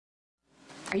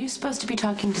Are you supposed to be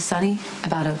talking to Sonny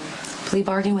about a plea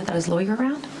bargain without his lawyer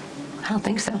around? I don't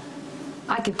think so.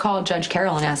 I could call Judge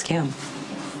Carroll and ask him.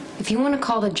 If you want to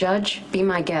call the judge, be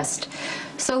my guest.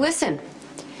 So listen,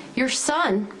 your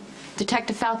son,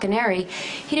 Detective Falconeri,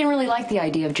 he didn't really like the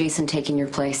idea of Jason taking your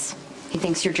place. He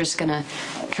thinks you're just gonna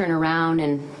turn around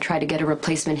and try to get a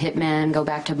replacement hitman, go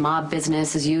back to mob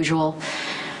business as usual.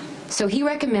 So he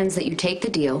recommends that you take the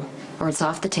deal, or it's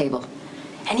off the table.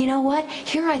 And you know what?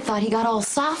 Here I thought he got all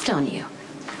soft on you.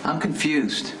 I'm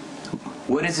confused.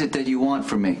 What is it that you want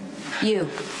from me? You,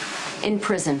 in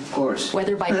prison. Of course.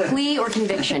 Whether by plea or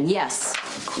conviction, yes.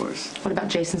 Of course. What about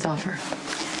Jason's offer?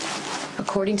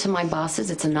 According to my bosses,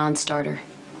 it's a non-starter.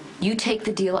 You take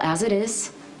the deal as it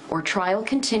is, or trial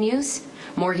continues,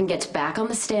 Morgan gets back on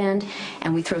the stand,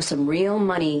 and we throw some real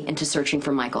money into searching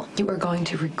for Michael. You are going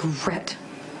to regret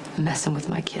messing with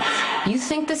my kids. You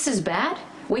think this is bad?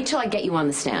 Wait till I get you on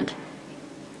the stand.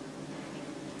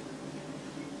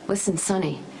 Listen,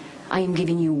 Sonny, I am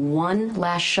giving you one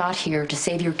last shot here to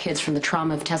save your kids from the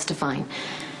trauma of testifying.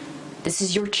 This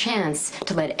is your chance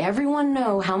to let everyone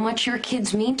know how much your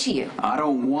kids mean to you. I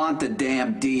don't want the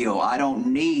damn deal. I don't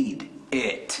need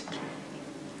it.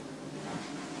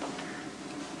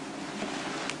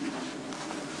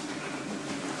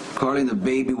 Carly and the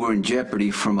baby were in jeopardy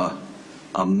from a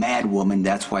mad woman.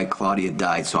 That's why Claudia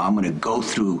died. So I'm gonna go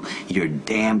through your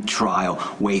damn trial,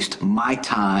 waste my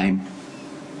time,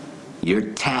 your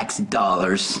tax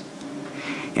dollars.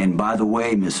 And by the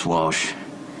way, Miss Walsh,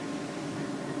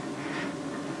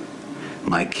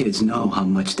 my kids know how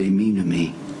much they mean to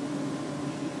me.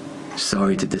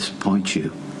 Sorry to disappoint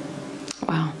you.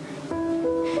 Wow.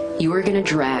 You are gonna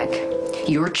drag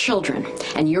your children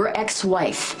and your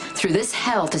ex-wife through this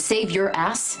hell to save your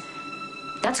ass?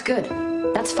 That's good.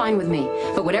 That's fine with me.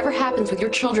 But whatever happens with your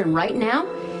children right now,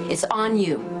 it's on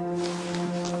you.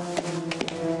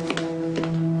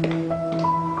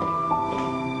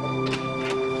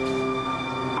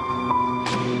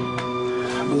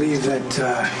 I believe that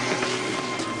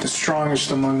the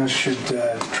strongest among us should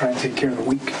try and take care of the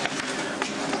weak.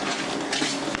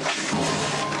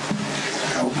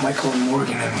 I hope Michael and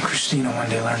Morgan and Christina one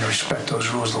day learn to respect those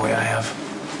rules the way I have.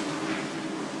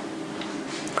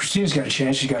 Christina's got a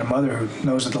chance. She's got a mother who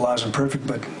knows that the law isn't perfect,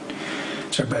 but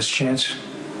it's our best chance.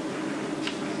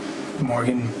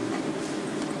 Morgan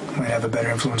might have a better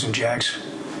influence than Jax.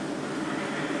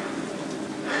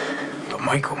 But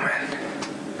Michael, man,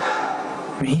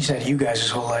 I mean, he's had you guys his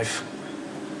whole life,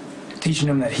 teaching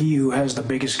him that he who has the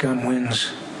biggest gun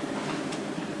wins.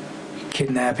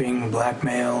 Kidnapping,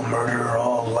 blackmail, murder are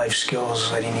all life skills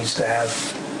that he needs to have.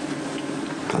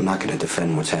 I'm not going to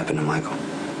defend what's happened to Michael.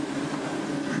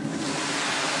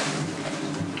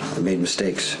 I made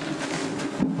mistakes.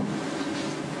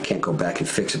 Can't go back and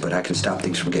fix it, but I can stop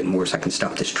things from getting worse. I can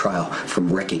stop this trial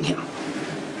from wrecking him.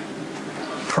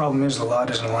 Problem is, the law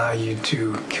doesn't allow you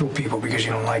to kill people because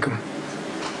you don't like them.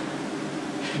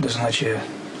 It doesn't let you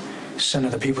send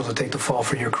other people to take the fall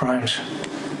for your crimes.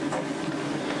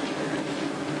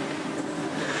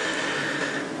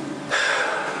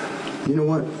 You know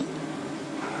what?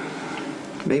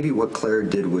 Maybe what Claire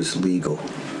did was legal.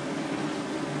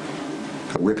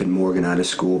 Ripping Morgan out of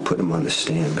school, putting him on the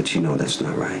stand, but you know that's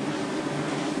not right.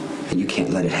 And you can't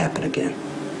let it happen again.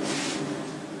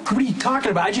 What are you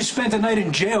talking about? I just spent the night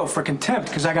in jail for contempt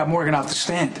because I got Morgan off the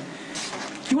stand.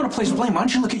 If you want to place blame, why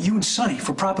don't you look at you and Sonny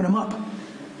for propping him up?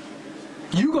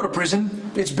 You go to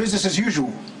prison, it's business as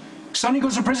usual. Sonny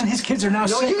goes to prison, his kids are now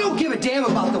No, safe. you don't give a damn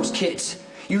about those kids.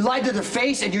 You lied to their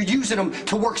face and you're using them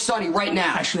to work Sonny right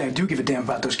now. Actually, I do give a damn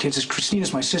about those kids.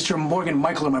 Christina's my sister, Morgan and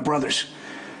Michael are my brothers.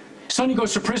 Sonny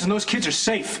goes to prison, those kids are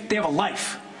safe. They have a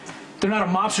life. They're not a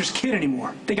mobster's kid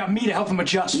anymore. They got me to help them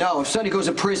adjust. No, if Sonny goes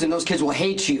to prison, those kids will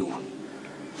hate you.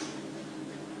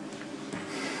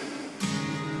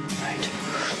 Right.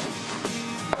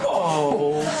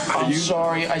 Oh, I'm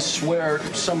sorry. I swear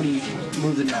somebody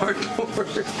moved the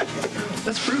dartboard.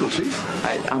 That's brutal, Chief.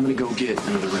 I'm gonna go get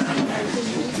another round.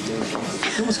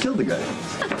 You almost killed the guy.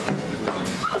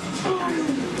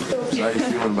 So how are you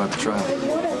feeling about the trial?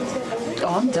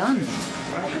 Oh, I'm done.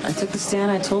 I took the stand,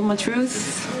 I told my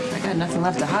truth. I got nothing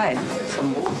left to hide.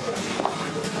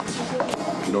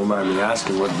 Don't mind me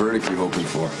asking, what verdict you hoping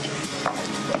for?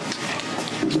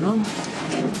 You know, I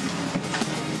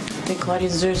think Claudia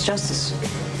deserves justice.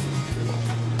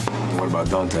 What about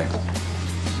Dante?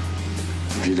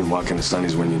 If you didn't walk into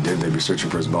Sonny's when you did, they'd be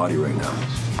searching for his body right now.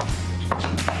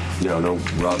 You know, no,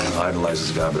 Rob idolizes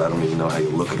this guy, but I don't even know how you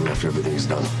look at him after everything he's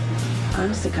done.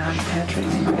 Honest to God, Patrick,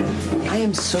 I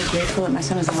am so grateful that my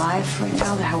son is alive right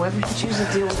now that however he chooses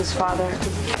to deal with his father,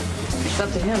 it's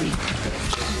up to him.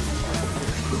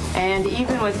 And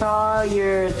even with all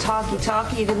your talky,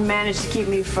 you didn't manage to keep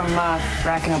me from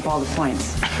racking up all the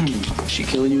points. She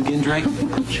killing you again, Drake?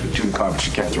 She would chew the car, but she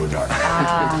can't throw a dart.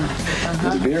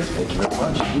 Here's a beer. Thank you very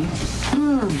much.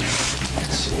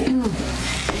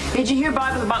 Did you hear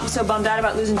Bob was so bummed out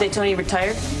about losing Daytona he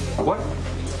retired? What?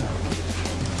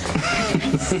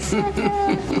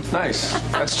 Nice.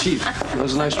 That's cheap. That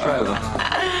was a nice try, though.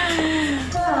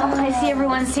 I see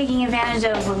everyone's taking advantage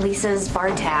of Lisa's bar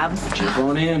tab. Jump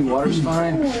on in. Water's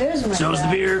fine. So's the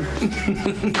beer.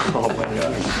 Oh, my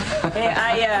God. Hey,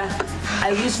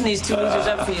 I loosened these two losers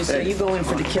up for you, so you go in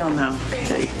for the kill now.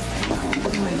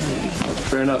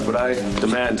 Fair enough, but I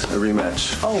demand a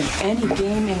rematch. Oh, any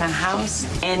game in the house,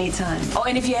 anytime. Oh,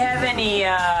 and if you have any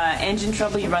engine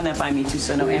trouble, you run that by me, too,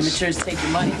 so no amateurs take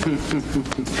your money.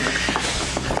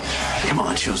 Come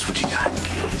on, show us what you got.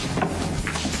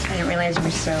 I didn't realize you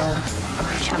were so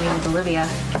chummy with Olivia.